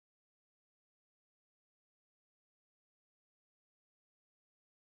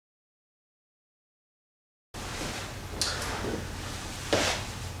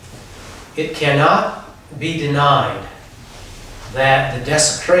It cannot be denied that the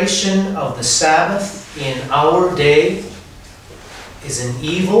desecration of the Sabbath in our day is an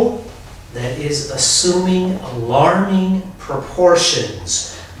evil that is assuming alarming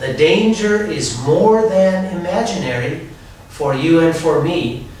proportions. The danger is more than imaginary for you and for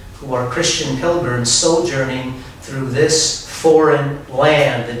me, who are Christian pilgrims sojourning through this foreign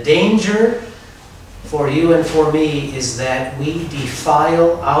land. The danger for you and for me is that we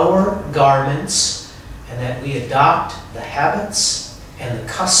defile our garments and that we adopt the habits and the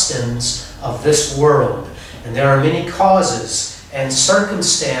customs of this world. And there are many causes and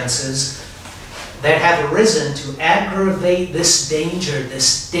circumstances that have arisen to aggravate this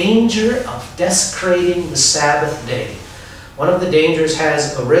danger of desecrating the Sabbath day. One of the dangers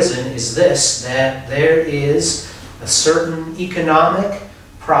has arisen is this, that there is a certain economic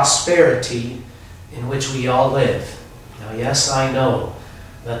prosperity in which we all live. Now, yes, I know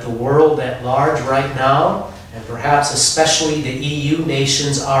that the world at large right now, and perhaps especially the EU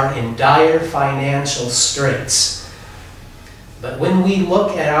nations, are in dire financial straits. But when we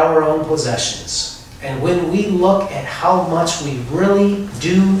look at our own possessions, and when we look at how much we really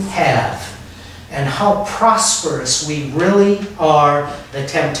do have, and how prosperous we really are, the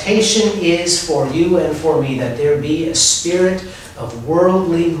temptation is for you and for me that there be a spirit of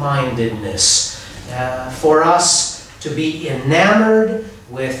worldly mindedness, for us to be enamored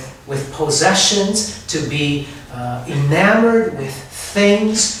with possessions, to be enamored with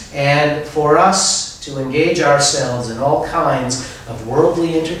things, and for us to engage ourselves in all kinds of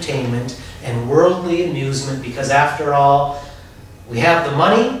worldly entertainment and worldly amusement, because after all, we have the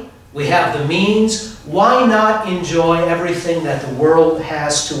money, we have the means. Why not enjoy everything that the world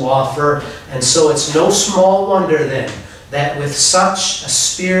has to offer? And so it's no small wonder then that with such a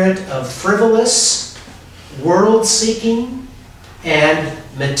spirit of frivolous, world-seeking, and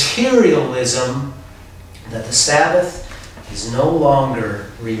materialism, that the Sabbath is no longer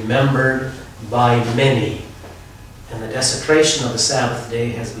remembered by many. And the desecration of the Sabbath day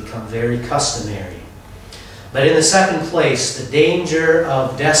has become very customary. But in the second place, the danger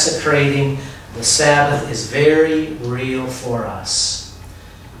of desecrating the Sabbath is very real for us.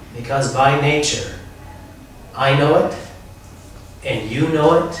 Because by nature, I know it, and you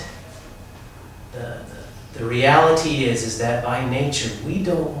know it. The reality is that by nature, we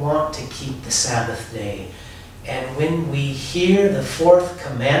don't want to keep the Sabbath day. And when we hear the fourth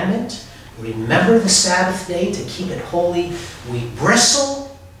commandment, remember the Sabbath day to keep it holy, we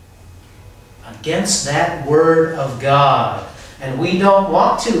bristle against that word of God. And we don't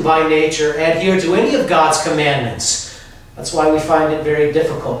want to, by nature, adhere to any of God's commandments. That's why we find it very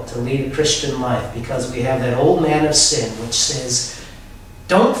difficult to lead a Christian life, because we have that old man of sin which says,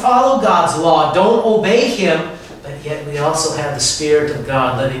 don't follow God's law, don't obey Him, but yet we also have the Spirit of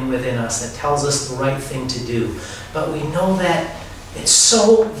God living within us that tells us the right thing to do. But we know that it's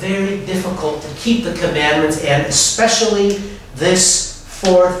so very difficult to keep the commandments, and especially this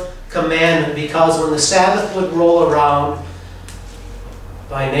fourth commandment, because when the Sabbath would roll around,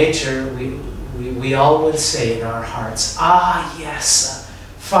 by nature, we all would say in our hearts, ah, yes,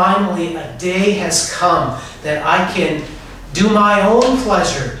 finally a day has come that I can do my own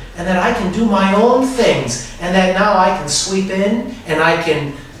pleasure, and that I can do my own things, and that now I can sweep in, and I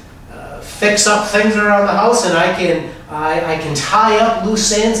can fix up things around the house, and I can tie up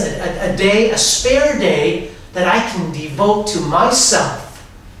loose ends, a day, a spare day that I can devote to myself,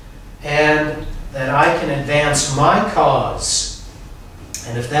 and that I can advance my cause.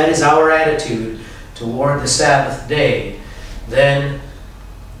 And if that is our attitude toward the Sabbath day, then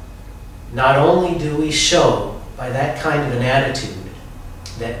not only do we show by that kind of an attitude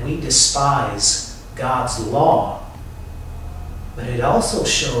that we despise God's law, but it also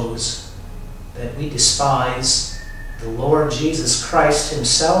shows that we despise the Lord Jesus Christ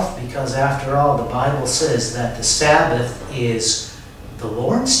Himself, because after all, the Bible says that the Sabbath is the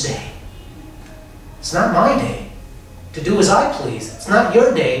Lord's day. It's not my day to do as I please. It's not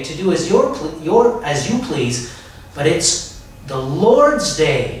your day to do as you please, but it's the Lord's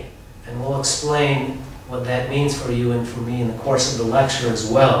day. And we'll explain what that means for you and for me in the course of the lecture as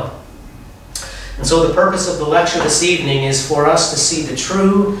well. And so the purpose of the lecture this evening is for us to see the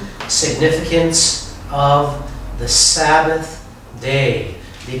true significance of the Sabbath day.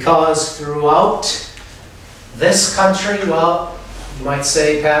 Because throughout this country, well, you might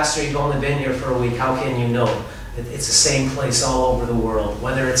say, Pastor, you've only been here for a week, how can you know? It's the same place all over the world,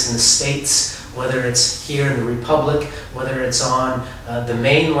 whether it's in the States, whether it's here in the Republic, whether it's on the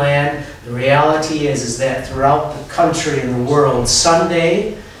mainland. The reality is that throughout the country and the world,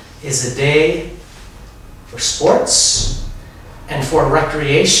 Sunday is a day for sports and for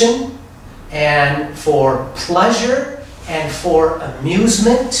recreation and for pleasure and for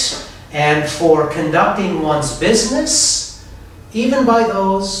amusement and for conducting one's business, even by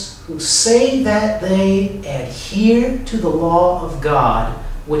those who say that they adhere to the law of God,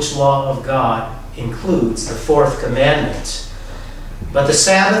 which law of God includes the fourth commandment. But the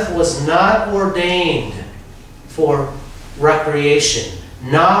Sabbath was not ordained for recreation,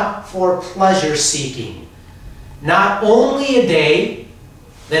 not for pleasure seeking, not only a day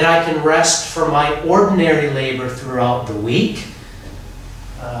that I can rest from my ordinary labor throughout the week,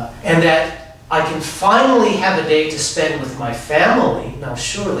 and that I can finally have a day to spend with my family. Now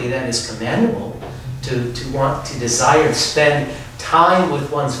surely that is commendable, to want to desire to spend time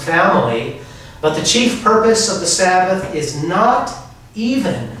with one's family. But the chief purpose of the Sabbath is not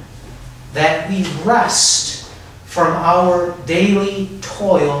even that we rest from our daily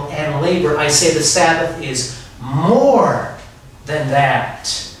toil and labor. I say the Sabbath is more than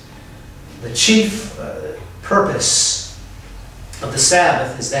that. The chief purpose of the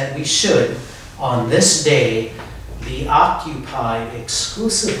Sabbath is that we should, on this day, be occupied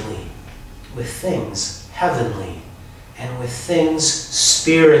exclusively with things heavenly and with things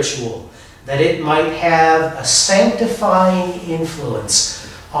spiritual, that it might have a sanctifying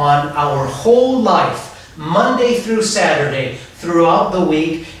influence on our whole life, Monday through Saturday, throughout the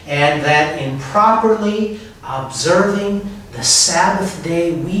week, and that in properly observing the Sabbath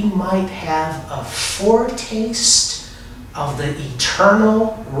day, we might have a foretaste of the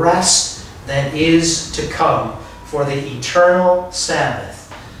eternal rest that is to come, for the eternal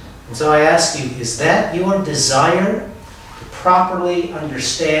Sabbath. And so I ask you, is that your desire, to properly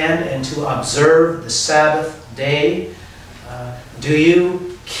understand and to observe the Sabbath day? Do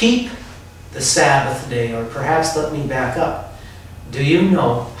you keep the Sabbath day? Or perhaps let me back up. Do you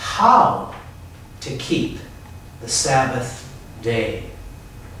know how to keep the Sabbath day?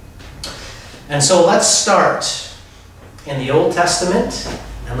 And so let's start in the Old Testament,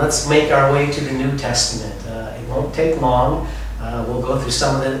 and let's make our way to the New Testament. It won't take long. We'll go through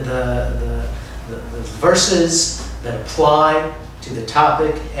some of the verses that apply to the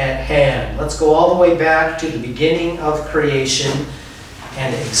topic at hand. Let's go all the way back to the beginning of creation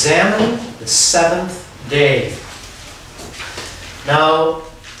and examine the seventh day. Now,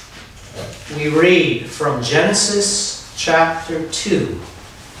 we read from Genesis chapter 2,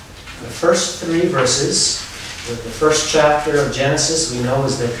 the first 3 verses. With the first chapter of Genesis, we know,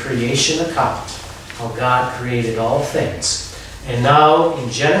 is the creation account, how God created all things. And now in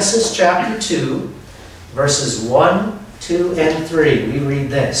Genesis chapter 2, verses 1, 2, and 3, we read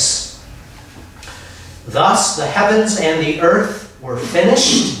this. Thus the heavens and the earth were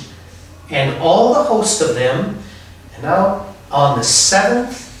finished, and all the host of them. And now on the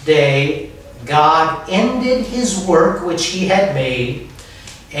seventh day, God ended his work which he had made,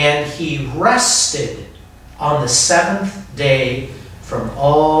 and he rested on the seventh day from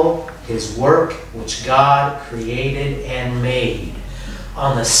all his work which God created and made.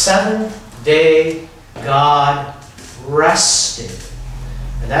 On the seventh day, God rested.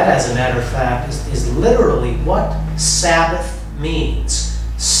 And that, as a matter of fact, is literally what Sabbath means.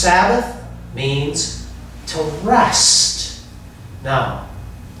 Sabbath means to rest. Now,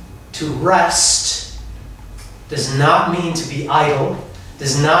 to rest does not mean to be idle,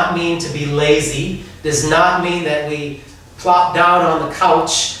 does not mean to be lazy, does not mean that we plop down on the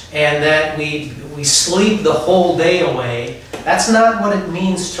couch and that we sleep the whole day away. That's not what it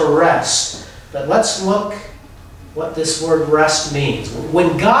means to rest. But let's look what this word rest means.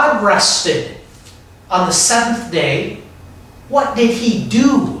 When God rested on the seventh day, what did he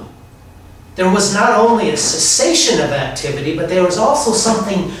do? There was not only a cessation of activity, but there was also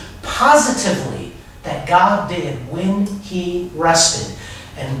something positively that God did when he rested.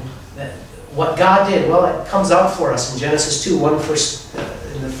 And what God did, well, it comes out for us in Genesis 2, in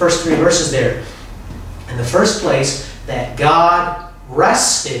the first 3 verses there. In the first place, that God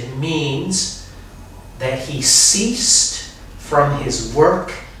rested means that he ceased from his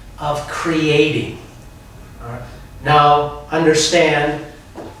work of creating. Now, understand,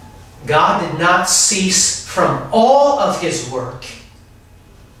 God did not cease from all of his work,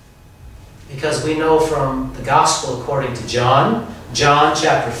 because we know from the Gospel according to John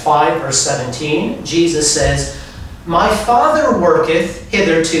chapter 5, verse 17, Jesus says, "My Father worketh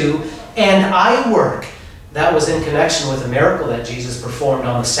hitherto, and I work." That was in connection with a miracle that Jesus performed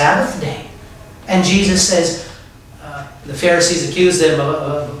on the Sabbath day. And Jesus says, the Pharisees accused him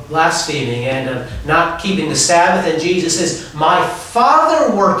of blaspheming and of not keeping the Sabbath, and Jesus says, "My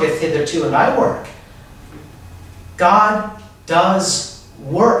Father worketh hitherto, and I work." God does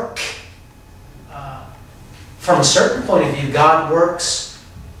work. From a certain point of view, God works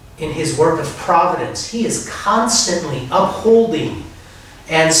in his work of providence. He is constantly upholding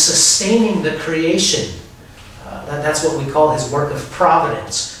and sustaining the creation. That's what we call his work of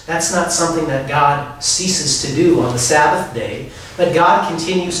providence. That's not something that God ceases to do on the Sabbath day, but God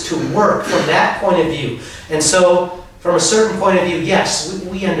continues to work from that point of view. And so, from a certain point of view, yes,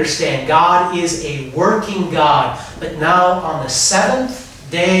 we understand God is a working God. But now on the seventh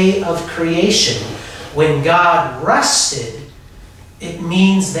day of creation, when God rested, it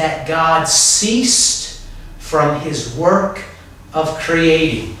means that God ceased from his work of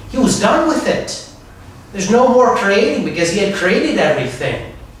creating. He was done with it. There's no more creating because he had created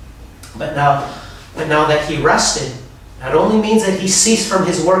everything. But now that he rested, not only means that he ceased from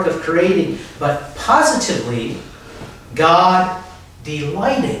his work of creating, but positively, God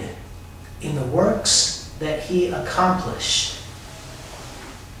delighted in the works that he accomplished.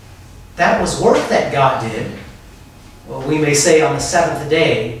 That was work that God did. Well, we may say on the seventh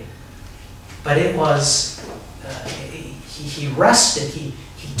day, but it was, he rested, he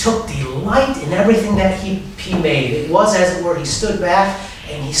took delight in everything that he made. It was, as it were, he stood back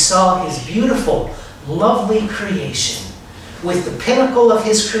and he saw his beautiful, lovely creation, with the pinnacle of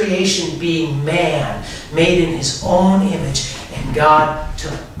his creation being man, made in his own image. And God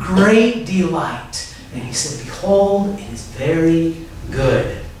took great delight. And he said, behold, it is very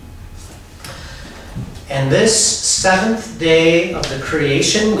good. And this seventh day of the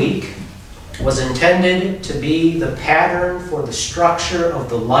creation week was intended to be the pattern for the structure of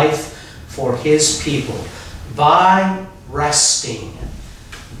the life for his people. By resting,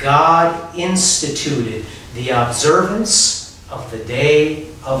 God instituted the observance of the day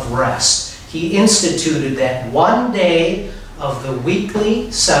of rest. He instituted that one day of the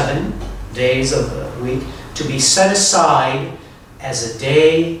weekly 7 days of the week to be set aside as a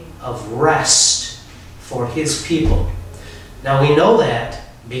day of rest for his people. Now we know that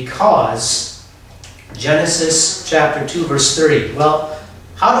because Genesis chapter 2 verse 3. Well,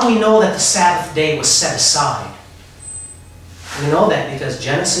 how do we know that the Sabbath day was set aside? We know that because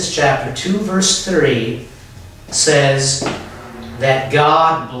Genesis chapter 2 verse 3 says that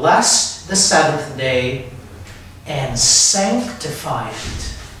God blessed the seventh day and sanctified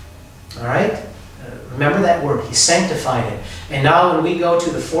it. All right? Remember that word. He sanctified it. And now when we go to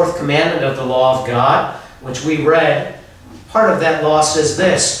the fourth commandment of the law of God, which we read, part of that law says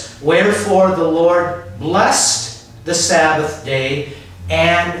this: wherefore the Lord blessed the Sabbath day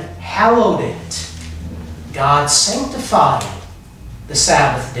and hallowed it. God sanctified the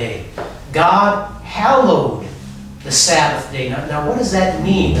Sabbath day. God hallowed the Sabbath day. Now what does that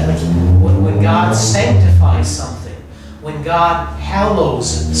mean? When God sanctifies something, when God hallows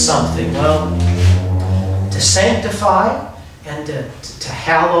something, well, to sanctify and to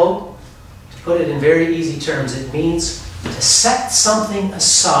hallow, to put it in very easy terms, it means to set something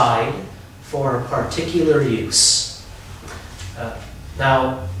aside for a particular use.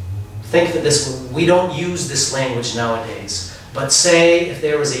 Now, think that we don't use this language nowadays, but say if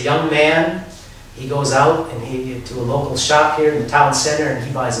there was a young man, he goes out and to a local shop here in the town center and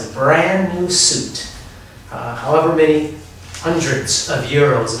he buys a brand new suit, however many hundreds of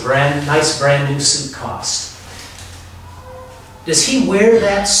euros a nice brand new suit cost. Does he wear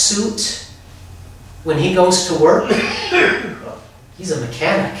that suit when he goes to work? He's a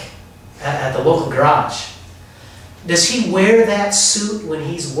mechanic at the local garage. Does he wear that suit when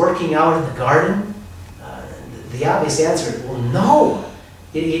he's working out in the garden? The obvious answer is, well, no.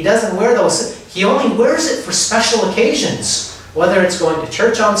 He doesn't wear those. He only wears it for special occasions, whether it's going to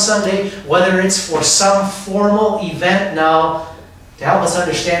church on Sunday, whether it's for some formal event. Now, to help us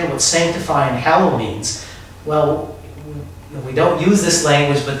understand what sanctify and hallow means, well, we don't use this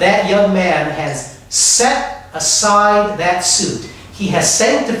language, but that young man has set aside that suit. He has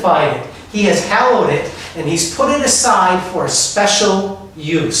sanctified it. He has hallowed it, and he's put it aside for a special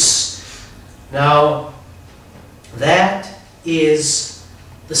use. Now, that is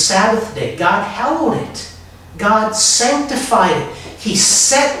the Sabbath day. God hallowed it. God sanctified it. He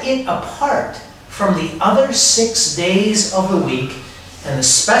set it apart from the other 6 days of the week, and the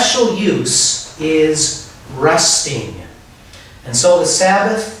special use is resting. And so the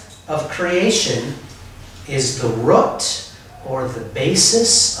Sabbath of creation is the root or the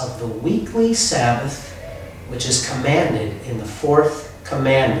basis of the weekly Sabbath, which is commanded in the fourth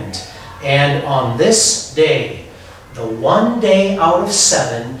commandment. And on this day, the one day out of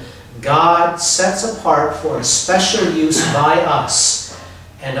 7, God sets apart for a special use by us.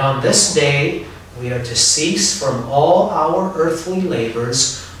 And on this day, we are to cease from all our earthly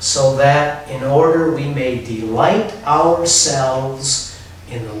labors, so that in order we may delight ourselves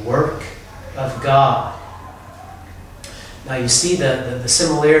in the work of God. Now you see the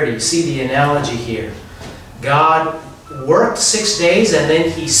similarity, you see the analogy here. God worked 6 days and then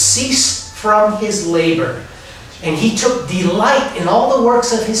he ceased from his labor. And he took delight in all the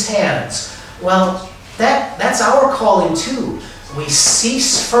works of his hands. Well, that's our calling too. We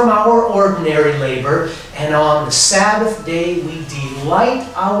cease from our ordinary labor, and on the Sabbath day we delight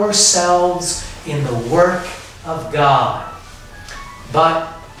ourselves in the work of God.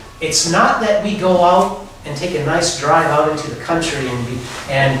 But it's not that we go out and take a nice drive out into the country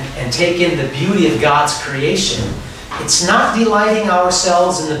and take in the beauty of God's creation. It's not delighting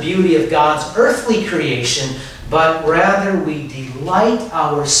ourselves in the beauty of God's earthly creation, but rather we delight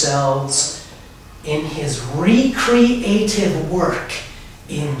ourselves in his recreative work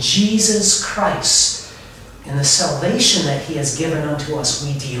in Jesus Christ, in the salvation that he has given unto us.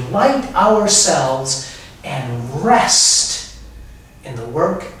 We delight ourselves and rest in the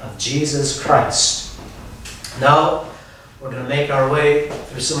work of Jesus Christ. Now, we're going to make our way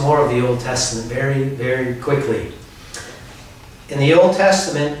through some more of the Old Testament very, very quickly. In the Old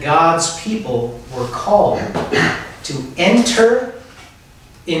Testament, God's people were called to enter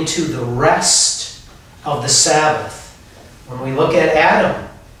into the rest of the Sabbath. When we look at Adam,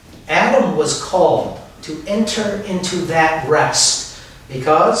 Adam was called to enter into that rest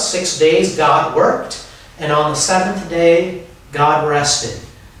because 6 days God worked, and on the 7th day God rested.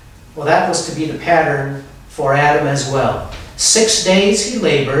 Well, that was to be the pattern for Adam as well. 6 days he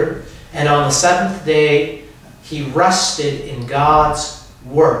labored, and on the 7th day he rested in God's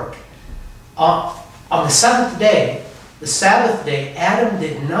work. On the 7th day, the Sabbath day, Adam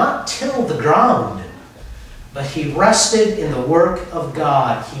did not till the ground, but he rested in the work of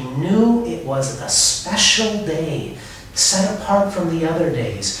God. He knew it was a special day, set apart from the other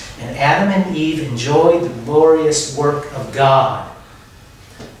days. And Adam and Eve enjoyed the glorious work of God.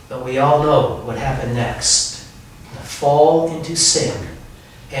 But we all know what happened next. The fall into sin.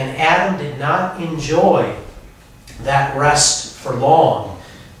 And Adam did not enjoy that rest for long.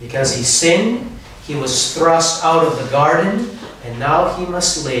 Because he sinned, he was thrust out of the garden, and now he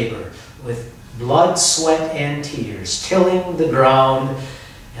must labor with blood, sweat, and tears, tilling the ground.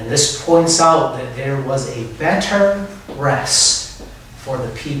 And this points out that there was a better rest for the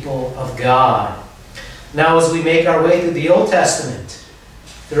people of God. Now, as we make our way through the Old Testament,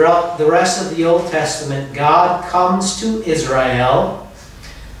 throughout the rest of the Old Testament, God comes to Israel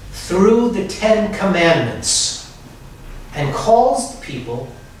through the 10 Commandments and calls the people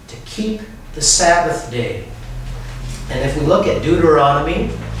to keep the Sabbath day. And if we look at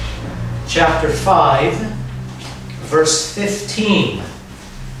Deuteronomy chapter 5, verse 15.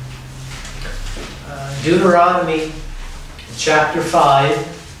 Deuteronomy chapter 5,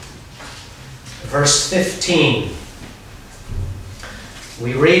 verse 15.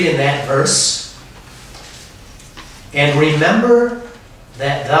 We read in that verse, "And remember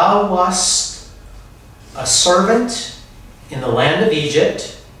that thou wast a servant in the land of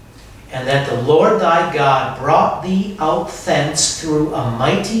Egypt, and that the Lord thy God brought thee out thence through a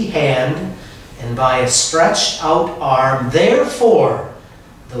mighty hand, and by a stretched out arm. Therefore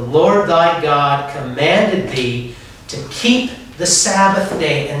the Lord thy God commanded thee to keep the Sabbath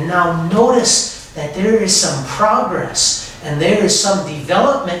day." And now notice that there is some progress and there is some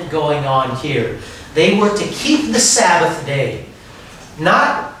development going on here. They were to keep the Sabbath day,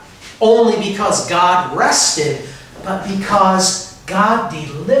 not only because God rested, but because God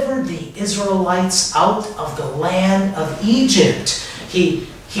delivered the Israelites out of the land of Egypt. He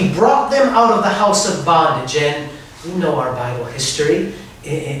brought them out of the house of bondage. And you know our Bible history.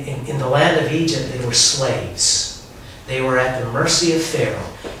 In the land of Egypt, they were slaves. They were at the mercy of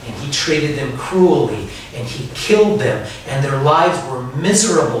Pharaoh. And he treated them cruelly. And he killed them. And their lives were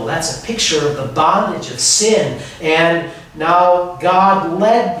miserable. That's a picture of the bondage of sin. And now God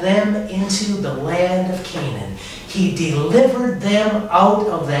led them into the land of Canaan. He delivered them out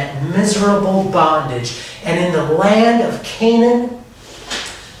of that miserable bondage. And in the land of Canaan,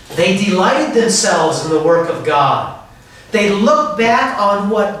 they delighted themselves in the work of God. They looked back on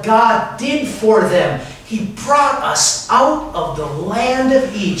what God did for them. He brought us out of the land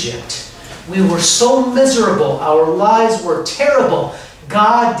of Egypt. We were so miserable. Our lives were terrible.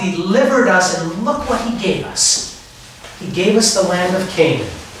 God delivered us, and look what He gave us. He gave us the land of Canaan.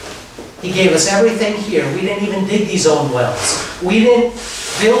 He gave us everything here. We didn't even dig these own wells. We didn't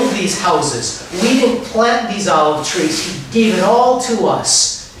build these houses. We didn't plant these olive trees. He gave it all to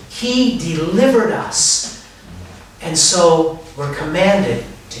us. He delivered us. And so we're commanded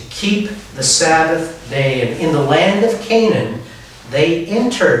to keep the Sabbath day. And in the land of Canaan, they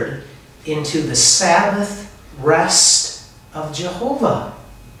entered into the Sabbath rest of Jehovah.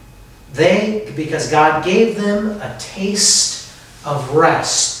 because God gave them a taste of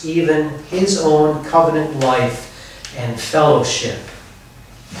rest, even his own covenant life and fellowship.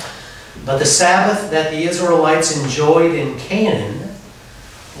 But the Sabbath that the Israelites enjoyed in Canaan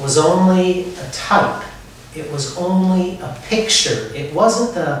was only a type. It was only a picture. It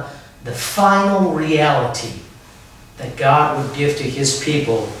wasn't the final reality that God would give to his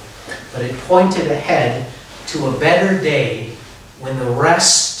people, but it pointed ahead to a better day when the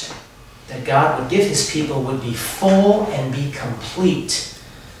rest that God would give his people would be full and be complete.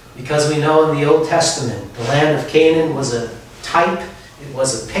 Because we know in the Old Testament, the land of Canaan was a type, it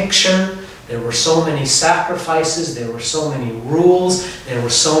was a picture. There were so many sacrifices, there were so many rules, there were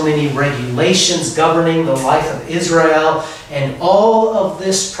so many regulations governing the life of Israel, and all of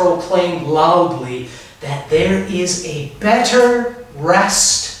this proclaimed loudly that there is a better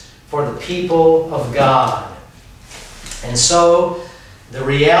rest for the people of God. And so, the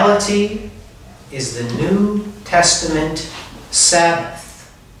reality is the New Testament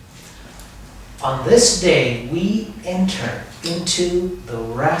Sabbath. On this day, we enter into the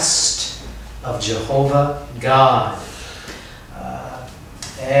rest of Jehovah God.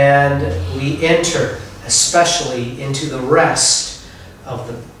 And we enter especially into the rest of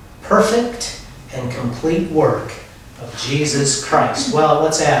the perfect and complete work of Jesus Christ. Well,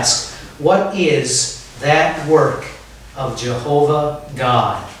 let's ask, what is that work of Jehovah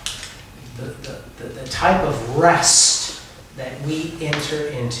God? The type of rest that we enter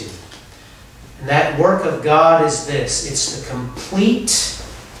into. And that work of God is this. It's the complete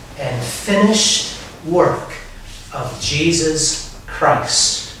and finished work of Jesus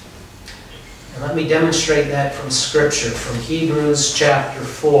Christ. And let me demonstrate that from Scripture, from Hebrews chapter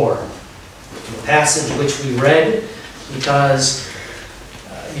 4. The passage which we read, because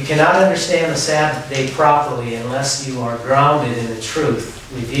you cannot understand the Sabbath day properly unless you are grounded in the truth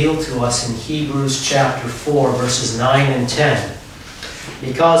revealed to us in Hebrews chapter 4, verses 9 and 10.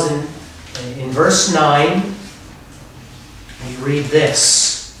 Because in verse 9, we read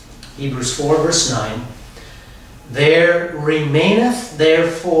this. Hebrews 4, verse 9. There remaineth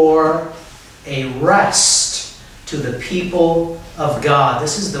therefore a rest to the people of God.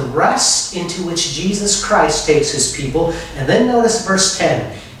 This is the rest into which Jesus Christ takes his people. And then notice verse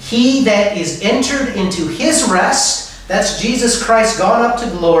 10. He that is entered into his rest, that's Jesus Christ gone up to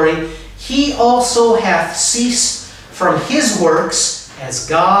glory, he also hath ceased from his works as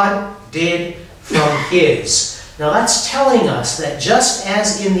God did from his. Now that's telling us that just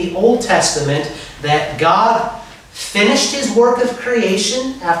as in the Old Testament that God finished his work of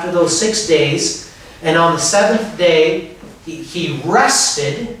creation after those 6 days, and on the seventh day he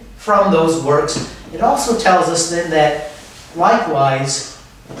rested from those works, it also tells us then that likewise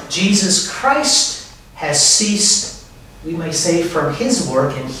Jesus Christ has ceased, we may say, from his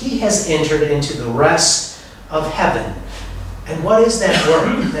work, and he has entered into the rest of heaven. And what is that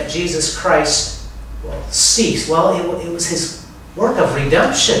work that Jesus Christ ceased? Well, it was his work of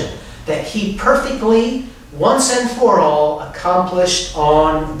redemption that he perfectly, once and for all, accomplished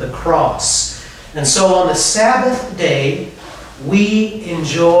on the cross. And so on the Sabbath day, we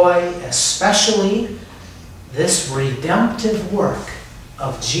enjoy especially this redemptive work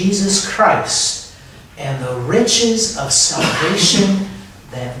of Jesus Christ and the riches of salvation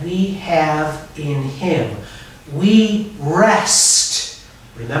that we have in him. We rest.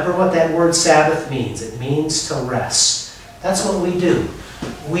 Remember what that word Sabbath means. It means to rest. That's what we do.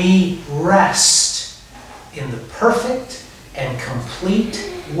 We rest in the perfect and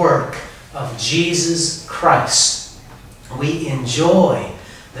complete work of Jesus Christ. We enjoy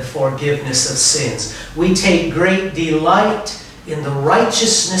the forgiveness of sins. We take great delight in the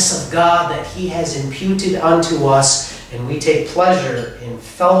righteousness of God that he has imputed unto us, and we take pleasure in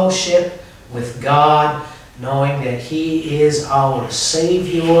fellowship with God, knowing that he is our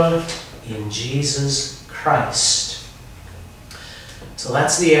Savior in Jesus Christ. So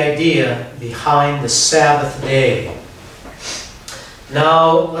that's the idea behind the Sabbath day.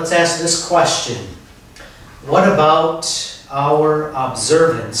 Now, let's ask this question. What about our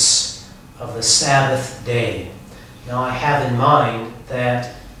observance of the Sabbath day? Now, I have in mind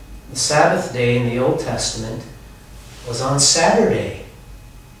that the Sabbath day in the Old Testament was on Saturday.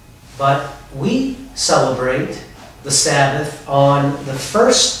 But we celebrate the Sabbath on the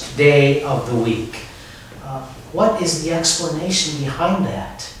first day of the week. What is the explanation behind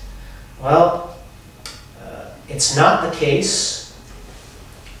that? Well, it's not the case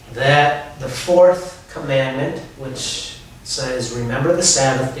that the fourth commandment, which says, remember the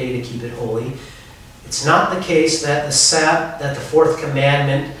Sabbath day to keep it holy, it's not the case that the fourth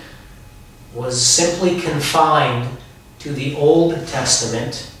commandment was simply confined to the Old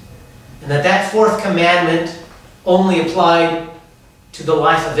Testament and that fourth commandment only applied to the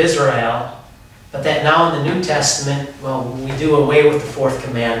life of Israel, but that now in the New Testament, well, we do away with the fourth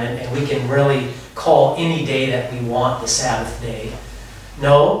commandment and we can really call any day that we want the Sabbath day.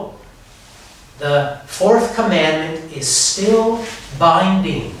 No, the fourth commandment is still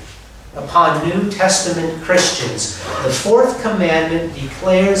binding upon New Testament Christians. The fourth commandment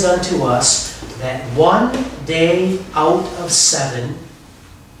declares unto us that one day out of 7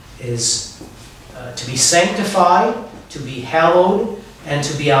 is to be sanctified, to be hallowed, and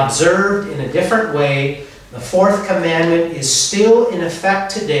to be observed in a different way. The fourth commandment is still in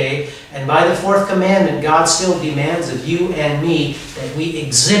effect today, and by the fourth commandment, God still demands of you and me that we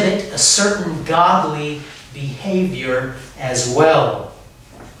exhibit a certain godly behavior as well.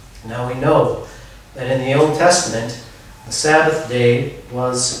 Now we know that in the Old Testament, the Sabbath day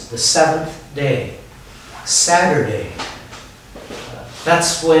was the 7th day, Saturday.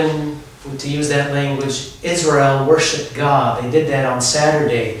 That's when, to use that language, Israel worshiped God. They did that on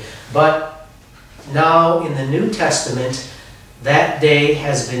Saturday. But now in the New Testament, that day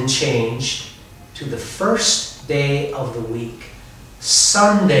has been changed to the first day of the week,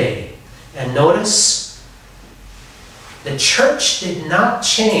 Sunday. And notice, the church did not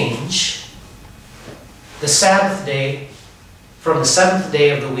change the Sabbath day from the 7th day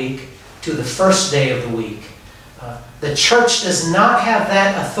of the week to the first day of the week. The church does not have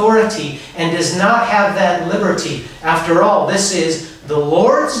that authority and does not have that liberty. After all, this is the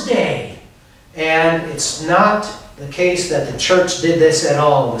Lord's day. And it's not the case that the church did this at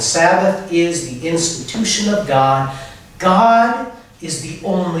all. The Sabbath is the institution of God. God is the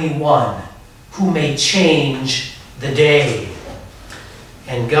only one who may change the day.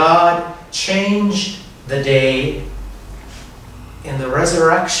 And God changed the day in the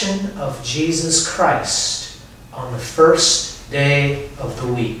resurrection of Jesus Christ on the first day of the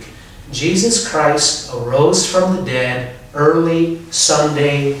week. Jesus Christ arose from the dead early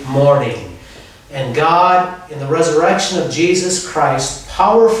Sunday morning. And God, in the resurrection of Jesus Christ,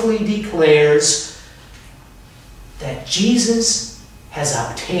 powerfully declares that Jesus has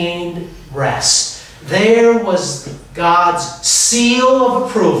obtained rest. There was God's seal of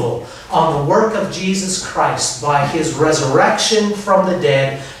approval on the work of Jesus Christ by His resurrection from the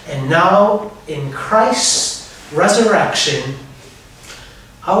dead. And now, in Christ's resurrection,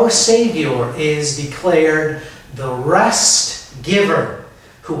 our Savior is declared the rest giver,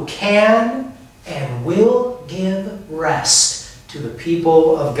 who can and will give rest to the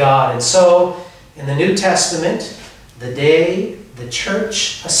people of God. And so, in the New Testament, the day the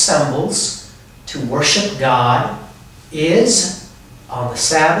church assembles to worship God is on the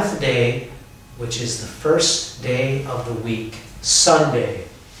Sabbath day, which is the first day of the week, Sunday.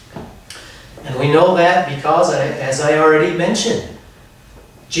 And we know that because, as I already mentioned,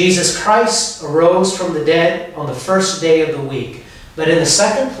 Jesus Christ arose from the dead on the first day of the week. But in the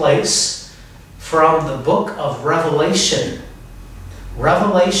second place, from the book of Revelation,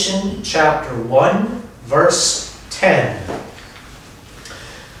 Revelation chapter 1, verse 10.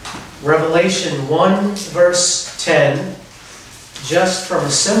 Revelation 1, verse 10, just from a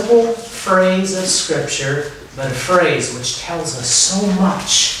simple phrase of Scripture, but a phrase which tells us so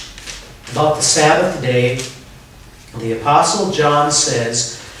much about the Sabbath day. The Apostle John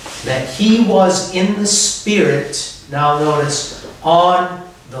says that he was in the Spirit, now notice, on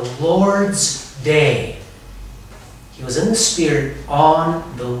the Lord's day. He was in the Spirit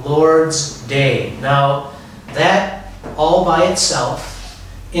on the Lord's day. Now, that all by itself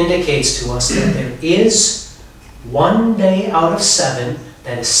indicates to us that there is one day out of 7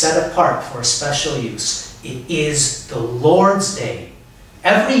 that is set apart for a special use. It is the Lord's day.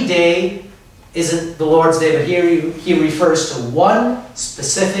 Every day isn't the Lord's day, but here he refers to one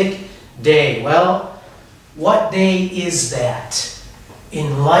specific day. Well, what day is that?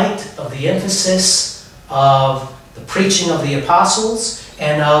 In light of the emphasis of the preaching of the apostles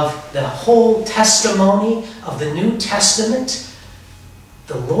and of the whole testimony of the New Testament,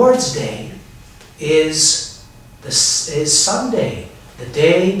 the Lord's day is Sunday, the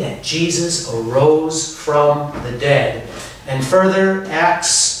day that Jesus arose from the dead. And further,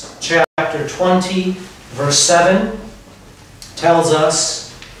 Acts chapter 20, verse 7 tells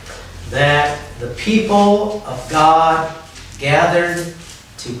us that the people of God gathered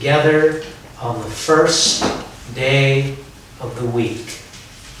together on the first day of the week.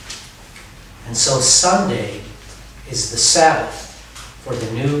 And so Sunday is the Sabbath for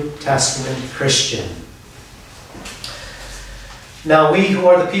the New Testament Christian. Now we who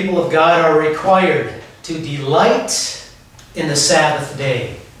are the people of God are required to delight in the Sabbath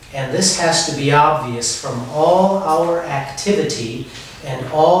day. And this has to be obvious from all our activity and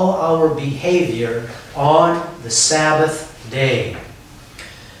all our behavior on the Sabbath day.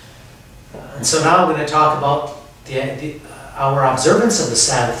 And so now I'm going to talk about our observance of the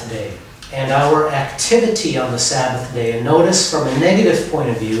Sabbath day and our activity on the Sabbath day. And notice, from a negative point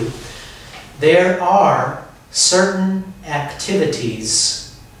of view, there are certain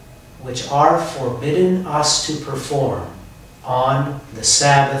activities which are forbidden us to perform on the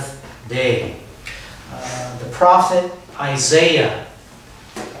Sabbath day. The prophet Isaiah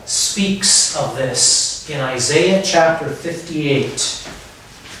speaks of this in Isaiah chapter 58.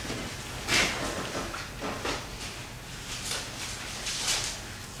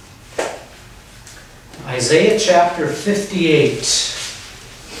 Isaiah chapter 58.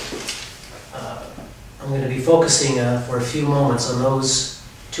 I'm going to be focusing for a few moments on those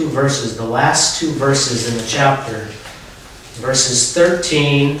two verses, the last two verses in the chapter, verses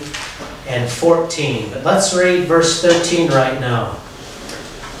 13 and 14. But let's read verse 13 right now.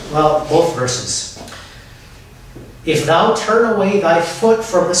 Well, both verses. If thou turn away thy foot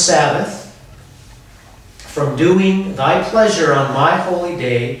from the Sabbath, from doing thy pleasure on my holy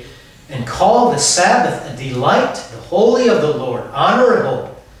day, and call the Sabbath a delight, the holy of the Lord,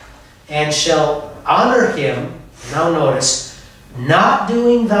 honorable, and shall honor him, now notice, not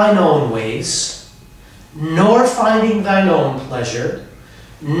doing thine own ways, nor finding thine own pleasure,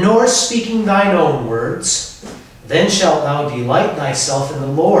 nor speaking thine own words, then shalt thou delight thyself in the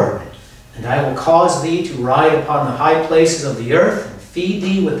Lord. And I will cause thee to ride upon the high places of the earth, and feed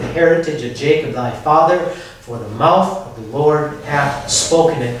thee with the heritage of Jacob thy father, for the mouth of the Lord hath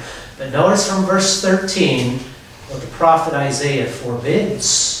spoken it. But notice from verse 13 what the prophet Isaiah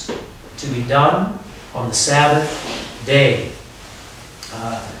forbids to be done on the Sabbath day.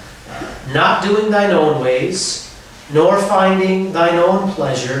 Not doing thine own ways, nor finding thine own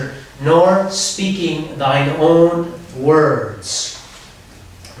pleasure, nor speaking thine own words.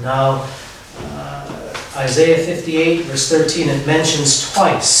 Now, Isaiah 58 verse 13, it mentions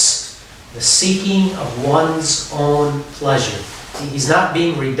twice the seeking of one's own pleasure. He's not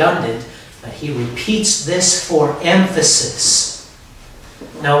being redundant, but he repeats this for emphasis.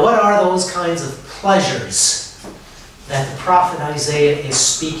 Now, what are those kinds of pleasures that the prophet Isaiah is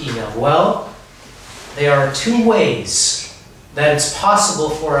speaking of? Well, there are two ways that it's possible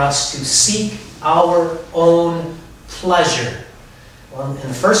for us to seek our own pleasure. Well, in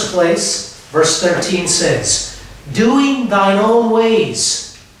the first place, verse 13 says, doing thine own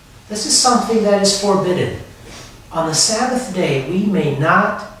ways. This is something that is forbidden. On the Sabbath day, we may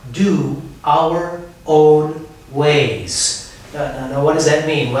not do our own ways. Now, what does that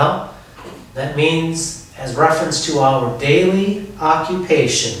mean? Well, that means, as reference to our daily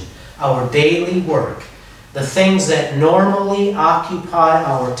occupation, our daily work, the things that normally occupy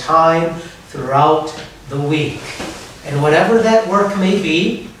our time throughout the week. And whatever that work may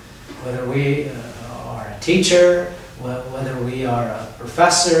be, whether we are a teacher, whether we are a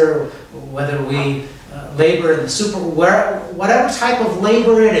professor, whether we labor in the whatever type of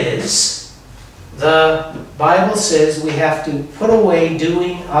labor it is, the Bible says we have to put away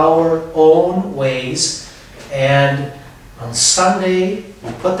doing our own ways, and on Sunday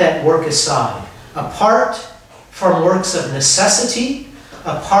we put that work aside. Apart from works of necessity,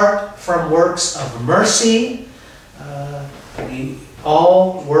 apart from works of mercy,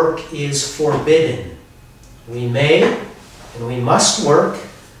 all work is forbidden. We may and we must work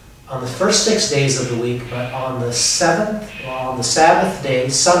on the first 6 days of the week, but on the seventh, on the Sabbath day,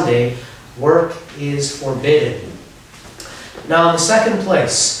 Sunday, work is forbidden. Now, in the second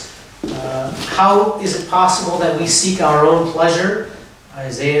place, how is it possible that we seek our own pleasure?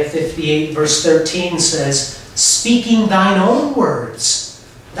 Isaiah 58 verse 13 says, speaking thine own words.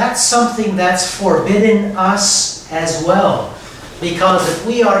 That's something that's forbidden us as well. Because if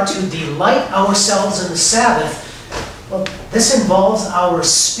we are to delight ourselves in the Sabbath, well, this involves our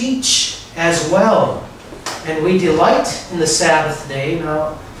speech as well. And we delight in the Sabbath day,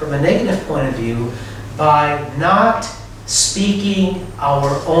 now from a negative point of view, by not speaking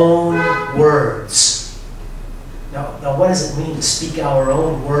our own words. Now what does it mean to speak our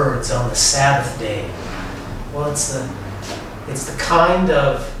own words on the Sabbath day? Well, it's the kind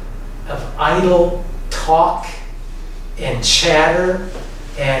of idle talk and chatter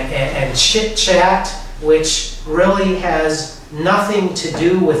and chit-chat which really has nothing to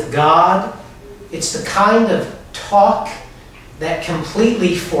do with God. It's the kind of talk that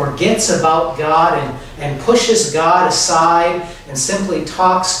completely forgets about God and pushes God aside and simply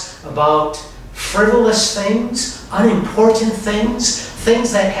talks about frivolous things, unimportant things,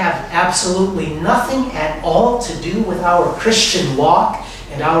 things that have absolutely nothing at all to do with our Christian walk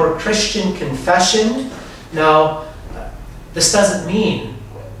and our Christian confession. Now, This doesn't mean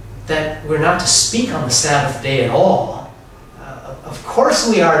that we're not to speak on the Sabbath day at all. Of course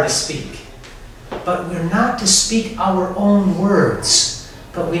we are to speak. But we're not to speak our own words.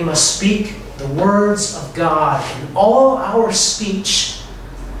 But we must speak the words of God. And all our speech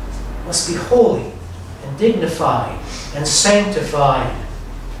must be holy and dignified and sanctified.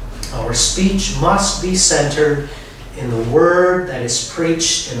 Our speech must be centered in the word that is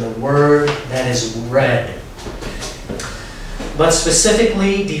preached and the word that is read. But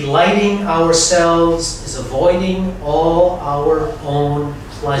specifically, delighting ourselves is avoiding all our own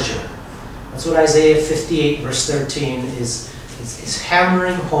pleasure. That's what Isaiah 58 verse 13 is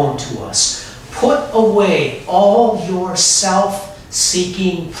hammering home to us. Put away all your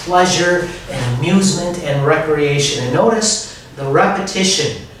self-seeking pleasure and amusement and recreation. And notice the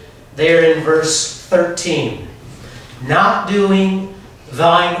repetition there in verse 13. Not doing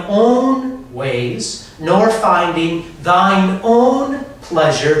thine own ways, nor finding thine own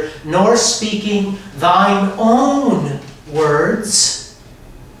pleasure, nor speaking thine own words.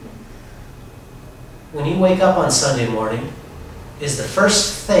 When you wake up on Sunday morning, is the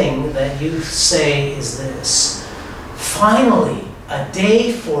first thing that you say is this: finally, a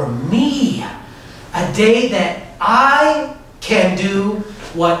day for me, a day that I can do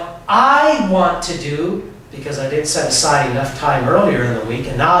what I want to do, because I didn't set aside enough time earlier in the week,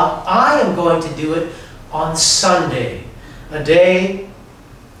 and now I am going to do it on Sunday. A day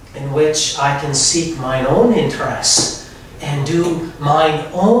in which I can seek mine own interests and do mine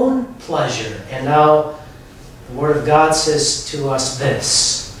own pleasure. And now the Word of God says to us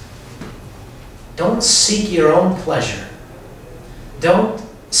this: don't seek your own pleasure. Don't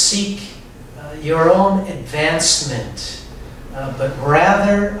seek your own advancement, but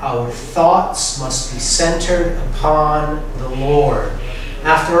rather our thoughts must be centered upon the Lord.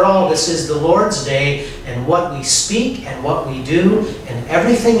 After all, this is the Lord's day, and what we speak and what we do and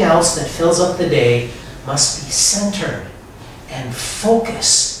everything else that fills up the day must be centered and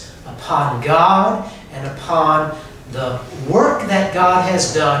focused upon God and upon the work that God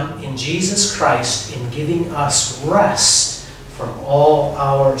has done in Jesus Christ in giving us rest from all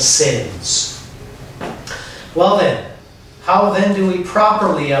our sins. Well then, how then do we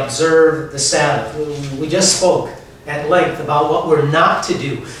properly observe the Sabbath? We just spoke at length about what we're not to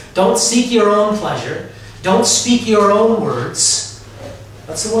do. Don't seek your own pleasure. Don't speak your own words.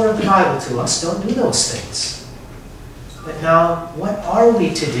 That's the word of the Bible to us. Don't do those things. But now, what are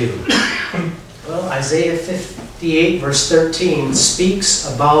we to do? Well, Isaiah 58 verse 13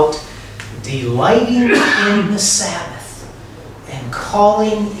 speaks about delighting in the Sabbath and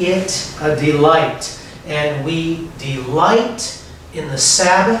calling it a delight. And we delight in the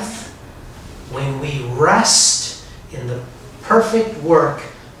Sabbath when we rest in the perfect work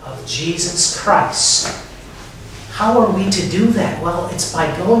of Jesus Christ. How are we to do that? Well, it's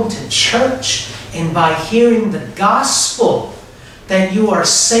by going to church and by hearing the gospel that you are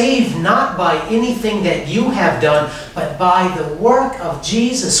saved not by anything that you have done, but by the work of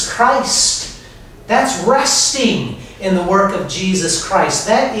Jesus Christ. That's resting in the work of Jesus Christ.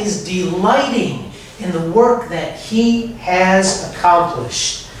 That is delighting in the work that He has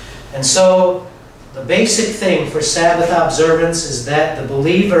accomplished. And so, the basic thing for Sabbath observance is that the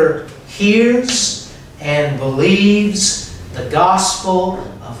believer hears and believes the gospel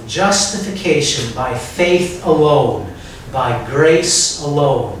of justification by faith alone, by grace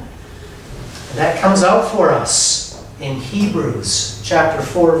alone. And that comes out for us in Hebrews chapter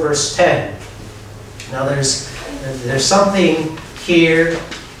 4, verse 10. Now there's something here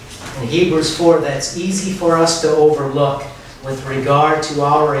in Hebrews 4 that's easy for us to overlook with regard to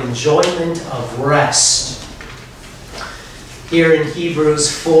our enjoyment of rest. Here in Hebrews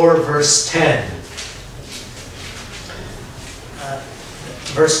 4, verse 10.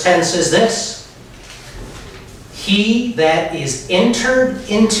 Verse 10 says this: He that is entered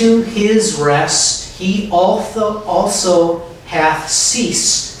into his rest, he also hath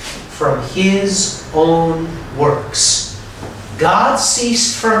ceased from his own works. God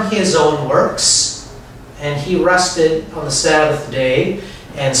ceased from His own works, and He rested on the Sabbath day.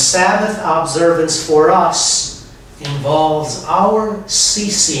 And Sabbath observance for us involves our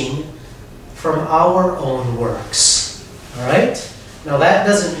ceasing from our own works. All right? Now that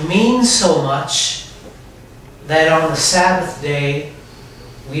doesn't mean so much that on the Sabbath day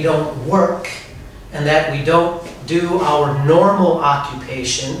we don't work and that we don't do our normal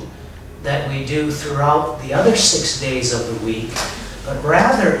occupation that we do throughout the other 6 days of the week, but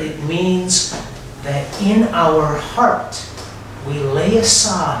rather it means that in our heart we lay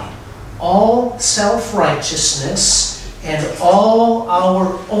aside all self-righteousness and all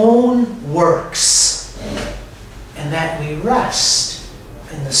our own works, and that we we rest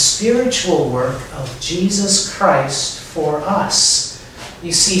in the spiritual work of Jesus Christ for us.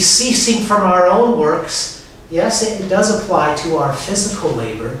 You see, ceasing from our own works, yes, it does apply to our physical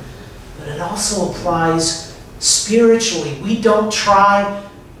labor, but it also applies spiritually. We don't try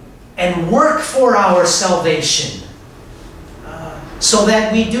and work for our salvation so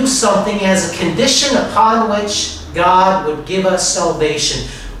that we do something as a condition upon which God would give us salvation.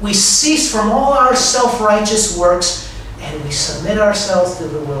 We cease from all our self-righteous works and we submit ourselves to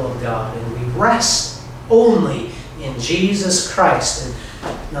the will of God, and we rest only in Jesus Christ.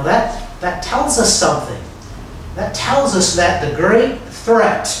 And now that tells us something. That tells us that the great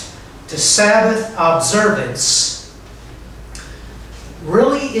threat to Sabbath observance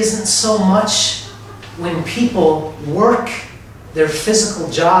really isn't so much when people work their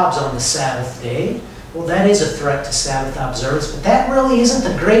physical jobs on the Sabbath day. Well, that is a threat to Sabbath observance, but that really isn't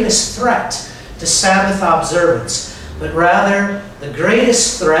the greatest threat to Sabbath observance. But rather, the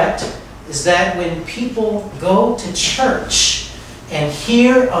greatest threat is that when people go to church and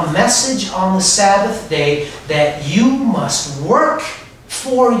hear a message on the Sabbath day that you must work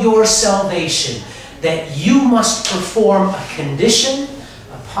for your salvation, that you must perform a condition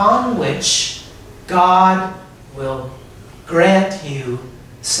upon which God will grant you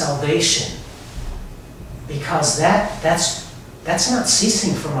salvation. Because that's not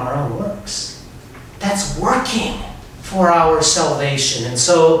ceasing from our own works. That's working for our salvation. And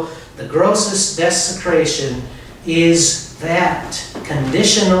so the grossest desecration is that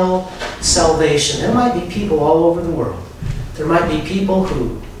conditional salvation. There might be people all over the world. There might be people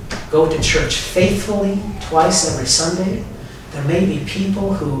who go to church faithfully twice every Sunday. There may be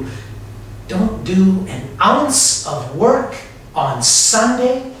people who don't do an ounce of work on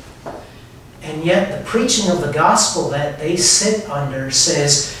Sunday, and yet the preaching of the gospel that they sit under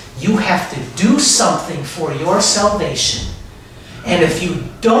says you have to do something for your salvation. And if you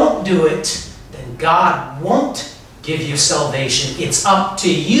don't do it, then God won't give you salvation. It's up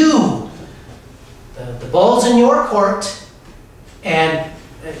to you. The ball's in your court, and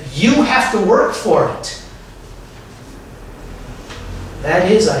you have to work for it.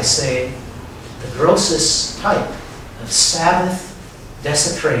 That is, I say, the grossest type of Sabbath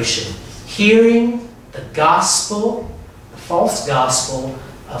desecration. Hearing the gospel, the false gospel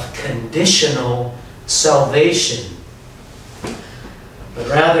of conditional salvation. But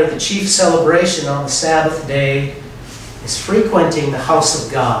rather, the chief celebration on the Sabbath day is frequenting the house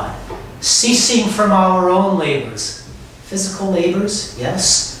of God, ceasing from our own labors. Physical labors,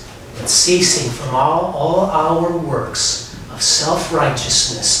 yes, but ceasing from all our works of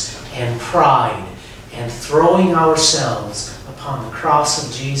self-righteousness and pride, and throwing ourselves upon the cross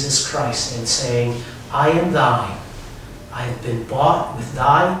of Jesus Christ and saying, I am thine. I have been bought with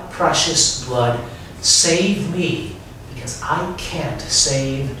thy precious blood. Save me, because I can't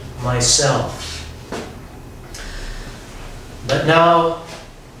save myself. But now,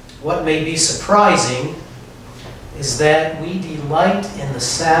 what may be surprising is that we delight in the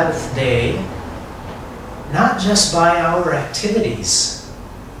Sabbath day not just by our activities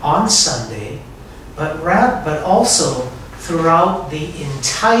on Sunday, but also throughout the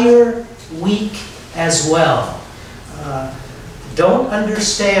entire week as well. Don't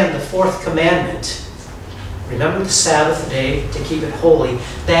understand the fourth commandment, remember the Sabbath day to keep it holy,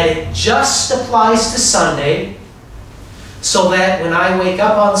 that it just applies to Sunday, so that when I wake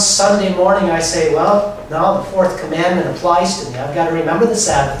up on Sunday morning I say, well, now the fourth commandment applies to me. I've got to remember the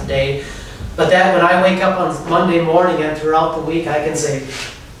Sabbath day. But that when I wake up on Monday morning and throughout the week I can say,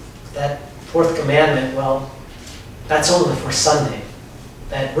 that fourth commandment, well, that's only for Sunday.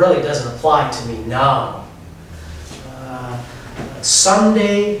 That really doesn't apply to me now.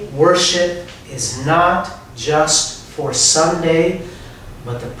 Sunday worship is not just for Sunday,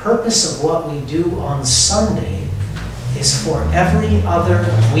 but the purpose of what we do on Sunday is for every other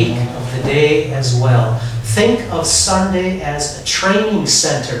week of the day as well. Think of Sunday as a training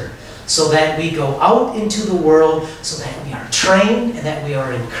center, so that we go out into the world, so that we are trained, and that we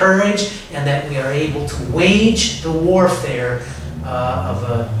are encouraged, and that we are able to wage the warfare of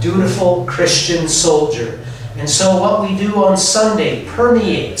a dutiful Christian soldier. And so what we do on Sunday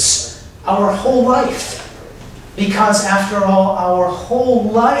permeates our whole life. Because after all, our whole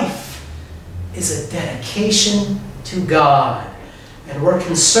life is a dedication to God. And we're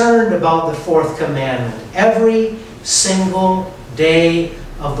concerned about the fourth commandment every single day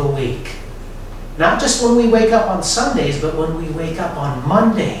of the week. Not just when we wake up on Sundays, but when we wake up on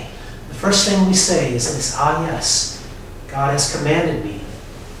Monday. The first thing we say is this, ah yes, God has commanded me.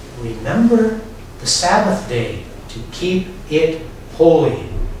 Remember the Sabbath day to keep it holy.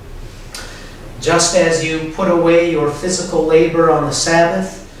 Just as you put away your physical labor on the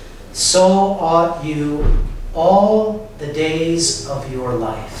Sabbath, so ought you all the days of your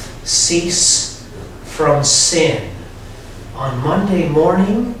life. Cease from sin. On Monday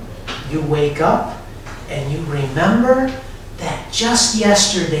morning, you wake up and you remember that just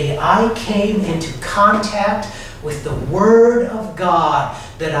yesterday I came into contact with the Word of God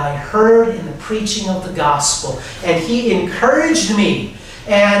that I heard in the preaching of the gospel. And He encouraged me,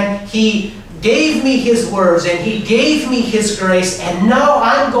 and He gave me His words, and He gave me His grace, and now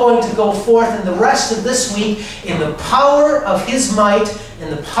I'm going to go forth in the rest of this week in the power of His might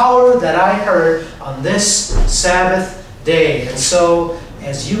and the power that I heard on this Sabbath day. And so,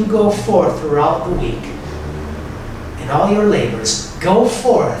 as you go forth throughout the week in all your labors, go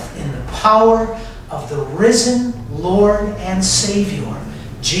forth in the power of the risen Lord and Savior,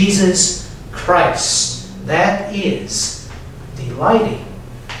 Jesus Christ. That is delighting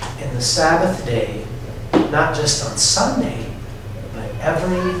in the Sabbath day, not just on Sunday, but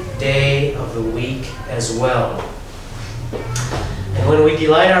every day of the week as well. And when we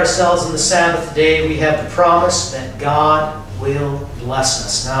delight ourselves in the Sabbath day, we have the promise that God will bless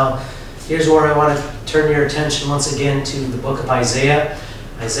us. Now, here's where I want to turn your attention once again to the book of Isaiah.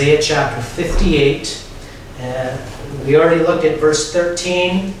 Isaiah chapter 58. We already looked at verse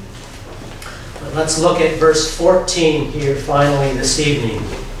 13, but let's look at verse 14 here finally this evening.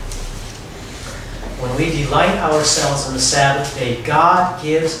 When we delight ourselves in the Sabbath day, God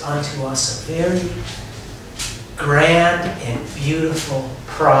gives unto us a very grand and beautiful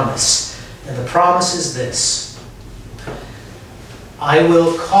promise. And the promise is this: I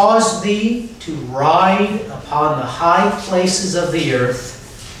will cause thee to ride upon the high places of the earth,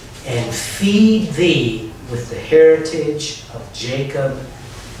 and feed thee with the heritage of Jacob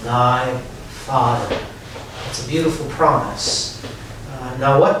thy father. It's a beautiful promise.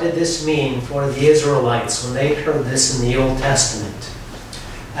 Now, what did this mean for the Israelites when they heard this in the Old Testament?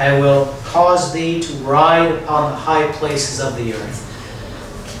 I will cause thee to ride upon the high places of the earth.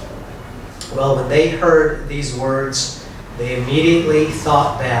 Well, when they heard these words, they immediately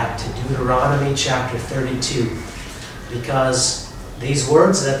thought back to Deuteronomy chapter 32, because these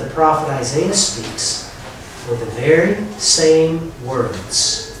words that the prophet Isaiah speaks were the very same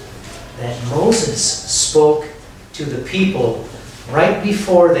words that Moses spoke to the people right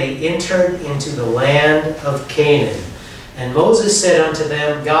before they entered into the land of Canaan. And Moses said unto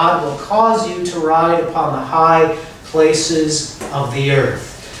them, God will cause you to ride upon the high places of the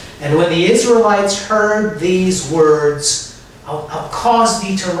earth. And when the Israelites heard these words, I'll cause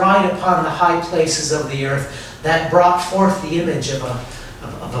thee to ride upon the high places of the earth, that brought forth the image of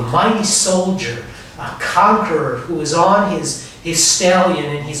a mighty soldier, a conqueror who is on his stallion,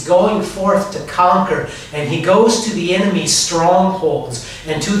 and he's going forth to conquer, and he goes to the enemy's strongholds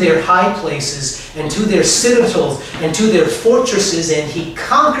and to their high places and to their citadels and to their fortresses, and he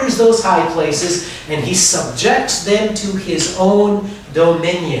conquers those high places and he subjects them to his own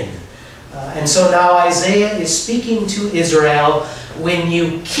dominion. And so now Isaiah is speaking to Israel: when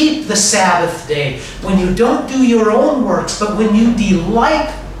you keep the Sabbath day, when you don't do your own works, but when you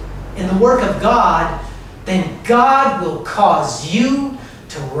delight in the work of God, then God will cause you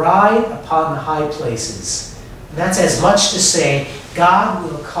to ride upon the high places. And that's as much to say, God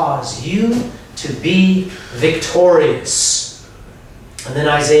will cause you to be victorious. And then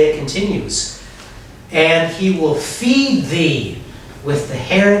Isaiah continues, and he will feed thee with the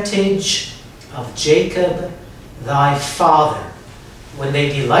heritage of Jacob thy father. When they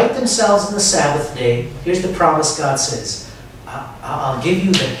delight themselves in the Sabbath day, here's the promise God says: I'll give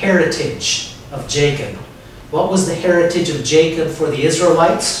you the heritage of Jacob. What was the heritage of Jacob for the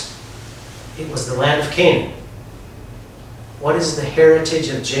Israelites? It was the land of Canaan. What is the heritage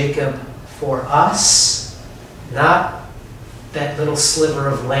of Jacob for us? Not that little sliver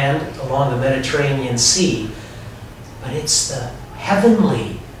of land along the Mediterranean Sea, but it's the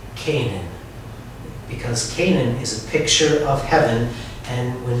heavenly Canaan. Because Canaan is a picture of heaven,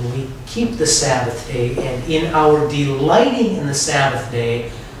 and when we keep the Sabbath day, and in our delighting in the Sabbath day,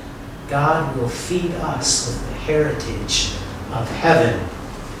 God will feed us with the heritage of heaven.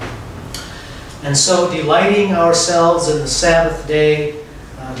 And so, delighting ourselves in the Sabbath day,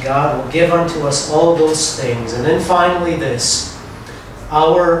 God will give unto us all those things. And then finally this: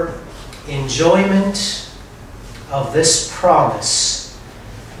 our enjoyment of this promise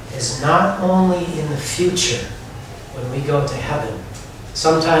is not only in the future when we go to heaven.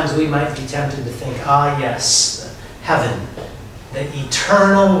 Sometimes we might be tempted to think, yes, heaven, the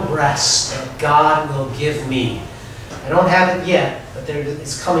eternal rest that God will give me. I don't have it yet, but there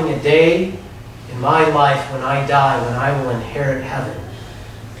is coming a day in my life when I die, when I will inherit heaven.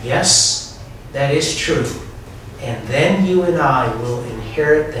 Yes, that is true. And then you and I will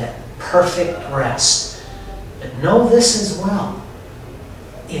inherit that perfect rest. But know this as well.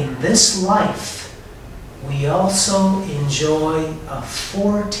 In this life, we also enjoy a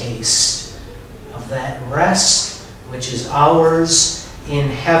foretaste of that rest which is ours in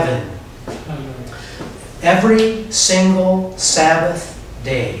heaven. Every single Sabbath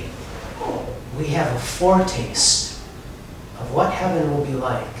day, we have a foretaste of what heaven will be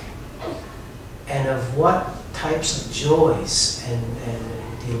like, and of what types of joys and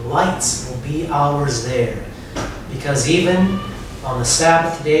delights will be ours there. Because even on the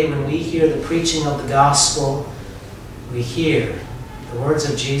Sabbath day, when we hear the preaching of the gospel, we hear the words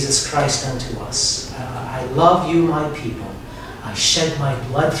of Jesus Christ unto us. I love you, my people. I shed my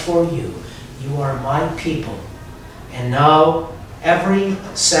blood for you. You are my people. And now, every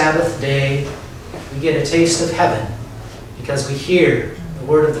Sabbath day, we get a taste of heaven because we hear the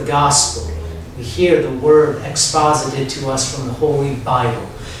word of the gospel. We hear the word exposited to us from the Holy Bible.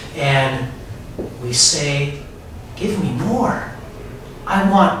 And we say, give me more. I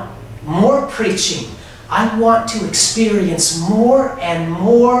want more preaching. I want to experience more and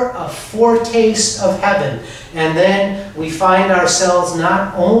more a foretaste of heaven. And then we find ourselves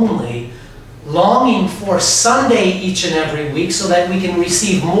not only longing for Sunday each and every week so that we can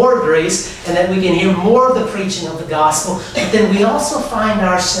receive more grace and that we can hear more of the preaching of the gospel, but then we also find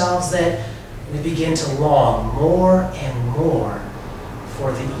ourselves that we begin to long more and more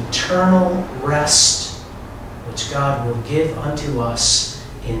for the eternal rest which God will give unto us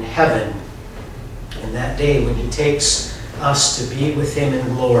in heaven in that day when He takes us to be with Him in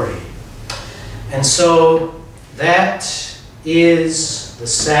glory. And so that is the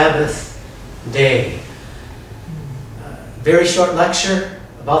Sabbath day. Very short lecture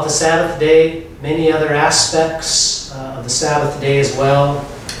about the Sabbath day, many other aspects of the Sabbath day as well.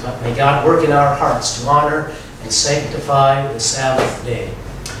 But may God work in our hearts to honor and sanctify the Sabbath day.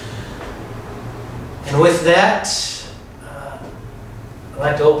 And with that, I'd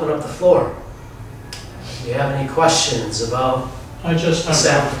like to open up the floor. Do you have any questions about I just have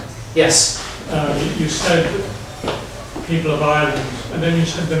Sabbath? Yes. You said people of Ireland, and then you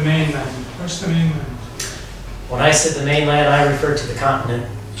said the mainland. Where's the mainland? When I said the mainland, I referred to the continent.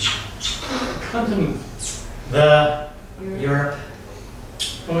 Continent? Europe.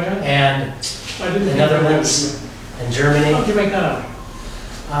 Oh yeah? And the Netherlands and Germany. How did you make that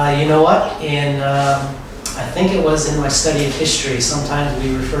up? You know what? I think it was in my study of history. Sometimes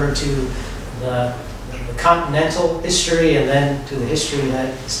we refer to the continental history and then to the history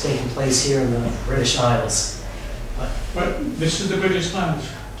that is taking place here in the British Isles. But this is the British Isles.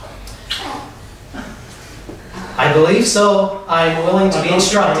 I believe so. I'm willing to be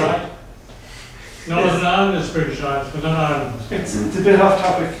instructed. Right. Northern Ireland is British Isles, but not Ireland. It's a bit off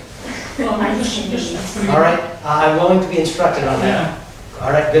topic. All right. I'm willing to be instructed on that. Yeah.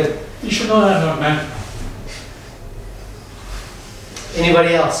 All right, good. You should know that, man.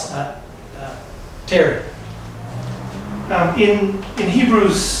 Anybody else? Terry. In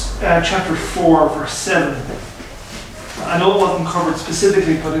Hebrews chapter 4, verse 7, I know it wasn't covered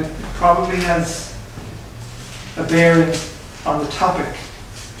specifically, but it probably has a bearing on the topic.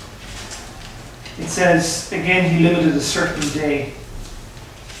 It says, again, He limited a certain day.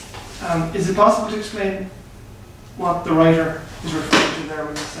 Is it possible to explain what the writer is referring to there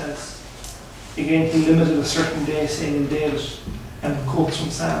when he says, again, He limited a certain day, saying in David, and quotes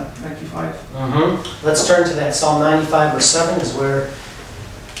from Psalm 95? Let's turn to that. Psalm 95, verse 7 is where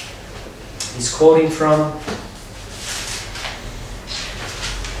he's quoting from.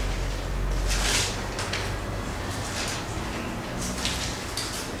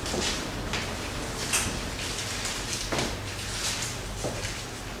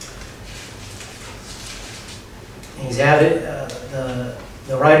 He's added,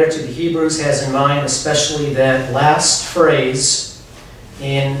 the writer to the Hebrews has in mind especially that last phrase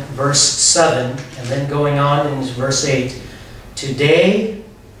in verse 7, and then going on in verse 8. Today,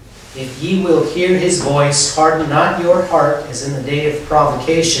 if ye will hear His voice, harden not your heart as in the day of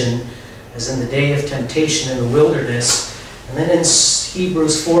provocation, as in the day of temptation in the wilderness. And then in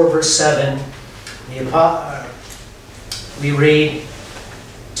Hebrews 4, verse 7, we read,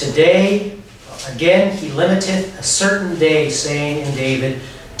 Today, again, He limiteth a certain day, saying in David,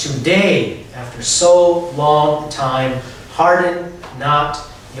 Today, after so long time, harden not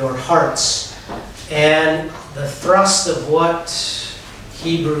your hearts. And the thrust of what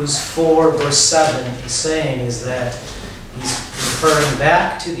Hebrews 4, verse 7 is saying is that he's referring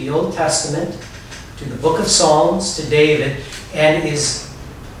back to the Old Testament, to the book of Psalms, to David, and is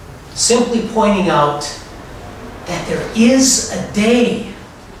simply pointing out that there is a day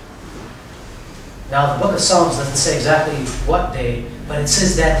Now, the book of Psalms doesn't say exactly what day, but it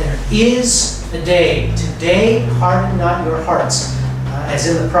says that there is a day. Today, harden not your hearts, as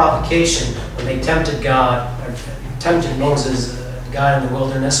in the provocation when they tempted God, or tempted Moses, God in the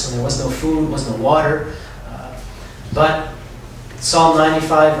wilderness, when there was no food, was no water. But Psalm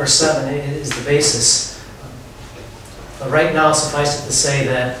 95, verse 7 is the basis. But right now, suffice it to say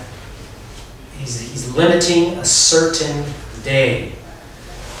that he's limiting a certain day.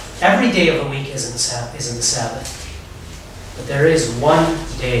 Every day of the week isn't the Sabbath, but there is one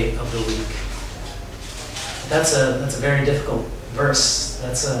day of the week. That's a very difficult verse.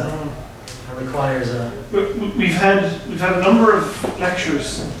 That requires a. We've had a number of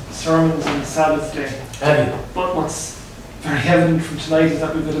lectures, sermons on the Sabbath day. Have you? But what's very evident from tonight is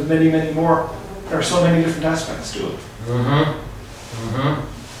that we've got many, many more. There are so many different aspects to it. Mm-hmm.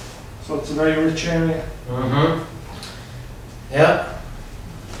 Mm-hmm. So it's a very rich area. Mm-hmm. Yeah.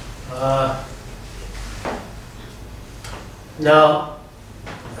 Now,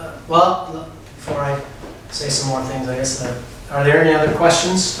 well, before I say some more things, I guess, are there any other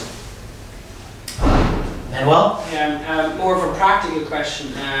questions? Manuel? Yeah, more of a practical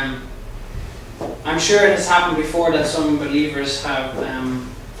question. I'm sure it has happened before that some believers have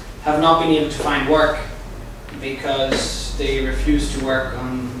not been able to find work because they refuse to work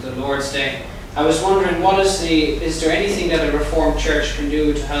on the Lord's Day. I was wondering, is there anything that a Reformed church can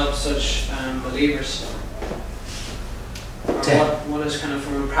do to help such believers? Or what is kind of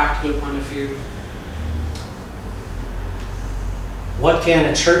from a practical point of view? What can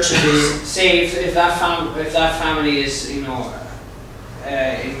a church do? Say if that family is, in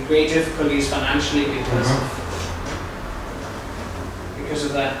great difficulties financially because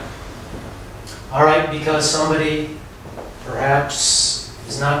of that. All right, because somebody perhaps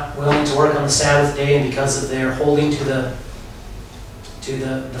is not willing to work on the Sabbath day, and because of their holding to the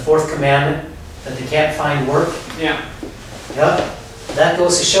fourth commandment, that they can't find work. Yeah. Yep. That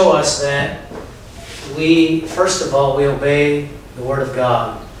goes to show us that first of all, we obey the Word of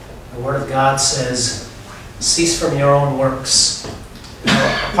God. The Word of God says, cease from your own works.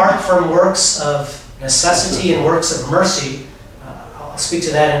 Apart from works of necessity and works of mercy, I'll speak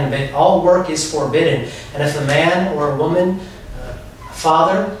to that in a bit, all work is forbidden. And if a man or a woman,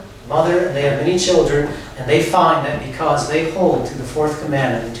 father, mother, and they have many children, and they find that because they hold to the fourth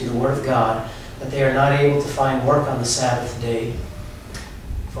commandment and to the Word of God, that they are not able to find work on the Sabbath day,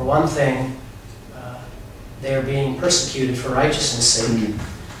 for one thing, they are being persecuted for righteousness' sake.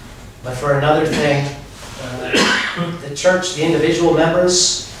 But for another thing, the church, the individual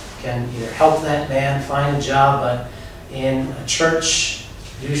members can either help that man find a job, but in a church,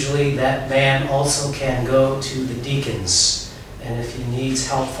 usually that man also can go to the deacons. And if he needs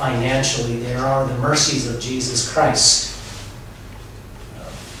help financially, there are the mercies of Jesus Christ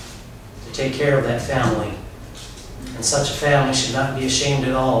to take care of that family. And such a family should not be ashamed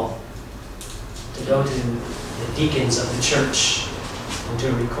at all to go to the deacons of the church and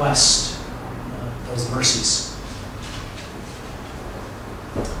to request those mercies.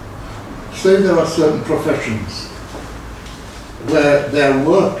 Say there are certain professions where their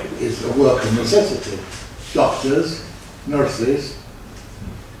work is a work of necessity. Doctors, nurses,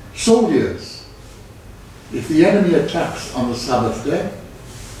 soldiers. If the enemy attacks on the Sabbath day,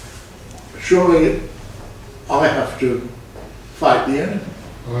 surely I have to fight the enemy.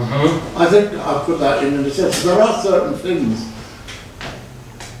 I think I'll put that in necessity. There are certain things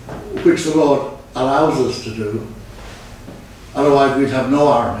which the Lord allows us to do. Otherwise we'd have no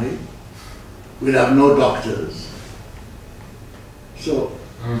army, we'd have no doctors. So,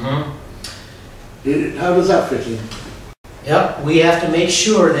 how does that fit in? Yep, we have to make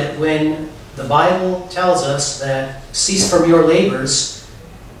sure that when the Bible tells us that cease from your labors,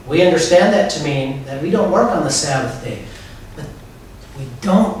 we understand that to mean that we don't work on the Sabbath day. But we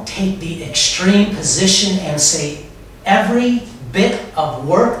don't take the extreme position and say every bit of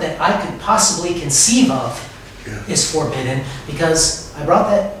work that I could possibly conceive of is forbidden, because I brought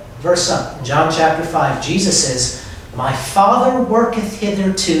that verse up in John chapter 5. Jesus says, my Father worketh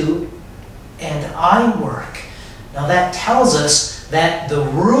hitherto, and I work. Now that tells us that the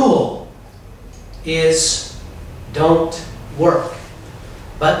rule is don't work.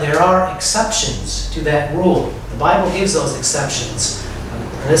 But there are exceptions to that rule. The Bible gives those exceptions.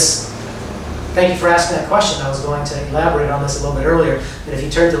 Thank you for asking that question. I was going to elaborate on this a little bit earlier. But if you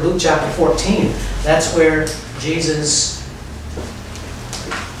turn to Luke chapter 14, that's where Jesus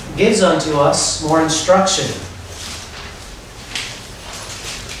gives unto us more instruction.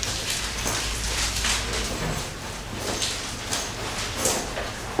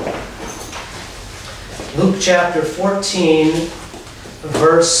 Luke chapter 14,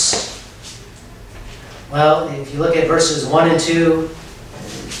 verse Well, if you look at verses 1 and 2,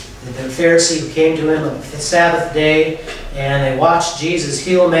 the Pharisee who came to him on the Sabbath day, and they watched Jesus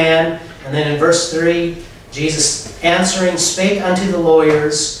heal a man. And then in verse 3, Jesus answering spake unto the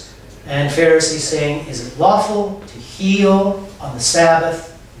lawyers and Pharisees, saying, Is it lawful to heal on the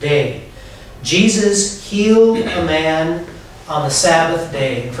Sabbath day? Jesus healed a man on the Sabbath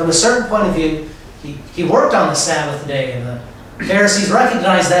day. And from a certain point of view, he worked on the Sabbath day, and the Pharisees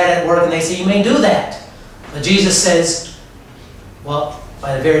recognized that at work, and they say, You may do that. But Jesus says, well,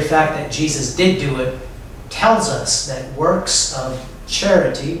 by the very fact that Jesus did do it, tells us that works of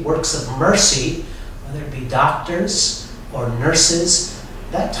charity, works of mercy, whether it be doctors or nurses,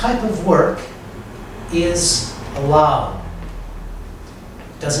 that type of work is allowed.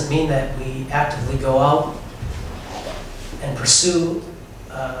 Doesn't mean that we actively go out and pursue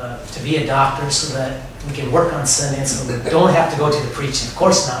to be a doctor so that we can work on Sunday and so we don't have to go to the preaching. Of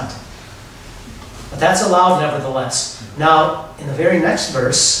course not. But that's allowed nevertheless. Now, in the very next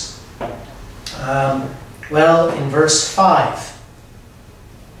verse, in verse 5,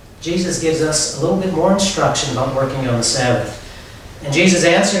 Jesus gives us a little bit more instruction about working on the Sabbath. And Jesus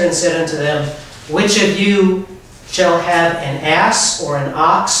answered and said unto them, Which of you shall have an ass or an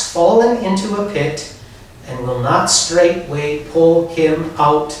ox fallen into a pit, and will not straightway pull him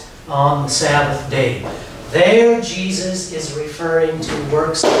out on the Sabbath day? There Jesus is referring to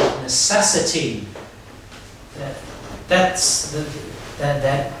works of necessity. That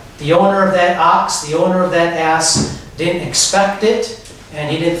the owner of that ox, the owner of that ass, didn't expect it, and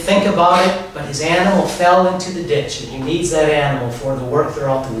he didn't think about it, but his animal fell into the ditch, and he needs that animal for the work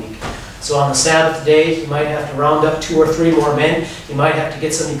throughout the week. So on the Sabbath day, he might have to round up 2 or 3 more men, he might have to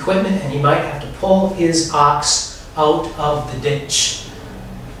get some equipment, and he might have to pull his ox out of the ditch.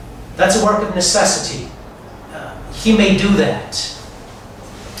 That's a work of necessity. He may do that.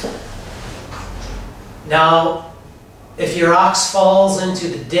 Now, if your ox falls into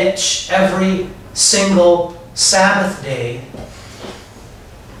the ditch every single Sabbath day,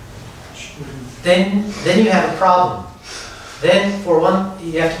 then you have a problem. Then, for one,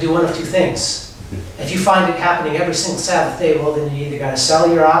 you have to do one of 2 things. If you find it happening every single Sabbath day, well, then you either got to sell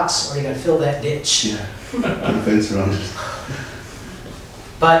your ox or you got to fill that ditch. Yeah, put a fence around it.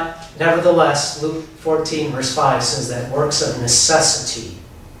 But nevertheless, Luke 14, verse 5 says that works of necessity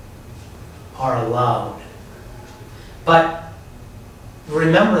are allowed. But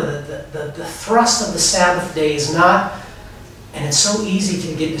remember that the thrust of the Sabbath day is not, and it's so easy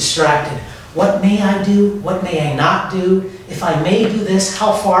to get distracted. What may I do? What may I not do? If I may do this,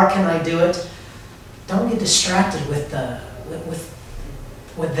 how far can I do it? Don't get distracted with those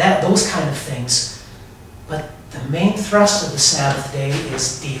kind of things. But the main thrust of the Sabbath day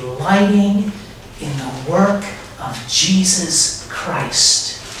is delighting in the work of Jesus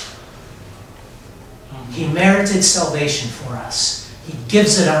Christ. He merited salvation for us. He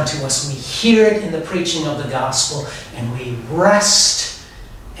gives it unto us. We hear it in the preaching of the gospel, and we rest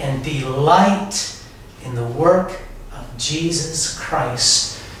and delight in the work of Jesus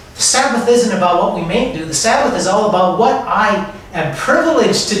Christ. The Sabbath isn't about what we may do. The Sabbath is all about what I am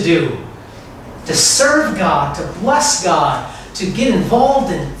privileged to do. To serve God, to bless God, to get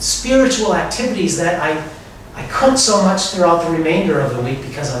involved in spiritual activities that I couldn't so much throughout the remainder of the week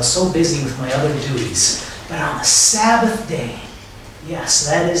because I was so busy with my other duties. But on the Sabbath day, yes,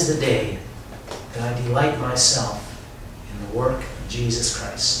 that is the day that I delight myself in the work of Jesus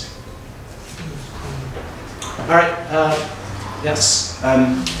Christ. All right, yes?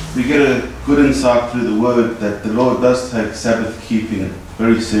 We get a good insight through the Word that the Lord does take Sabbath keeping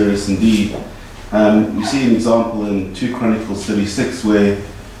very serious indeed. We see an example in 2 Chronicles 36 where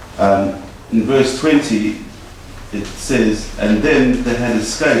in verse 20 it says, And then they had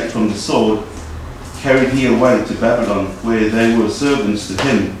escaped from the sword, carried he away to Babylon, where they were servants to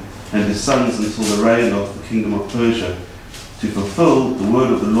him and his sons until the reign of the kingdom of Persia, to fulfill the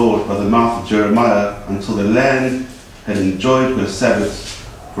word of the Lord by the mouth of Jeremiah, until the land had enjoyed her Sabbaths.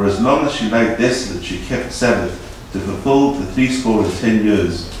 For as long as she lay desolate, she kept Sabbath, to fulfill the 70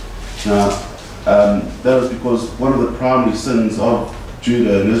 years. Now, that was because one of the primary sins of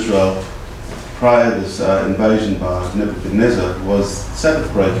Judah and Israel prior to this invasion by Nebuchadnezzar was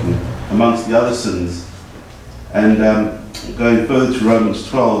Sabbath breaking, amongst the other sins. And going further to Romans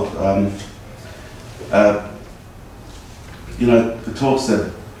 12, it talks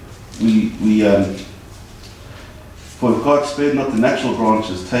that for if God spared not the natural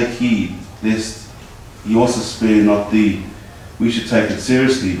branches, take heed lest he also spare not thee. We should take it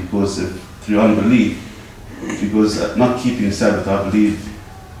seriously because through unbelief, because not keeping Sabbath, I believe,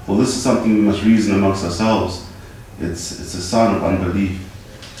 well, this is something we must reason amongst ourselves. It's a sign of unbelief,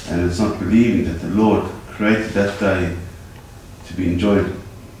 and it's not believing that the Lord created that day to be enjoyed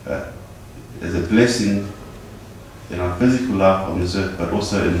as a blessing in our physical life on this earth, but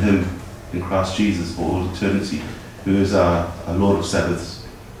also in Him, in Christ Jesus, for all eternity, who is our Lord of Sabbaths.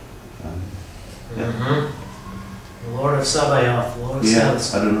 Lord of Sabaoth, Lord of Yeah,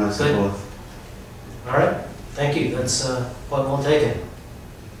 Sabbaths. Adonai Sabaoth. All right, thank you. That's point well taken.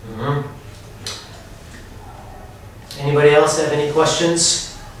 Anybody else have any questions?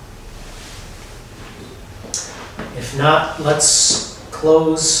 If not, let's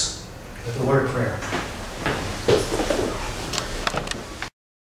close with a word of prayer.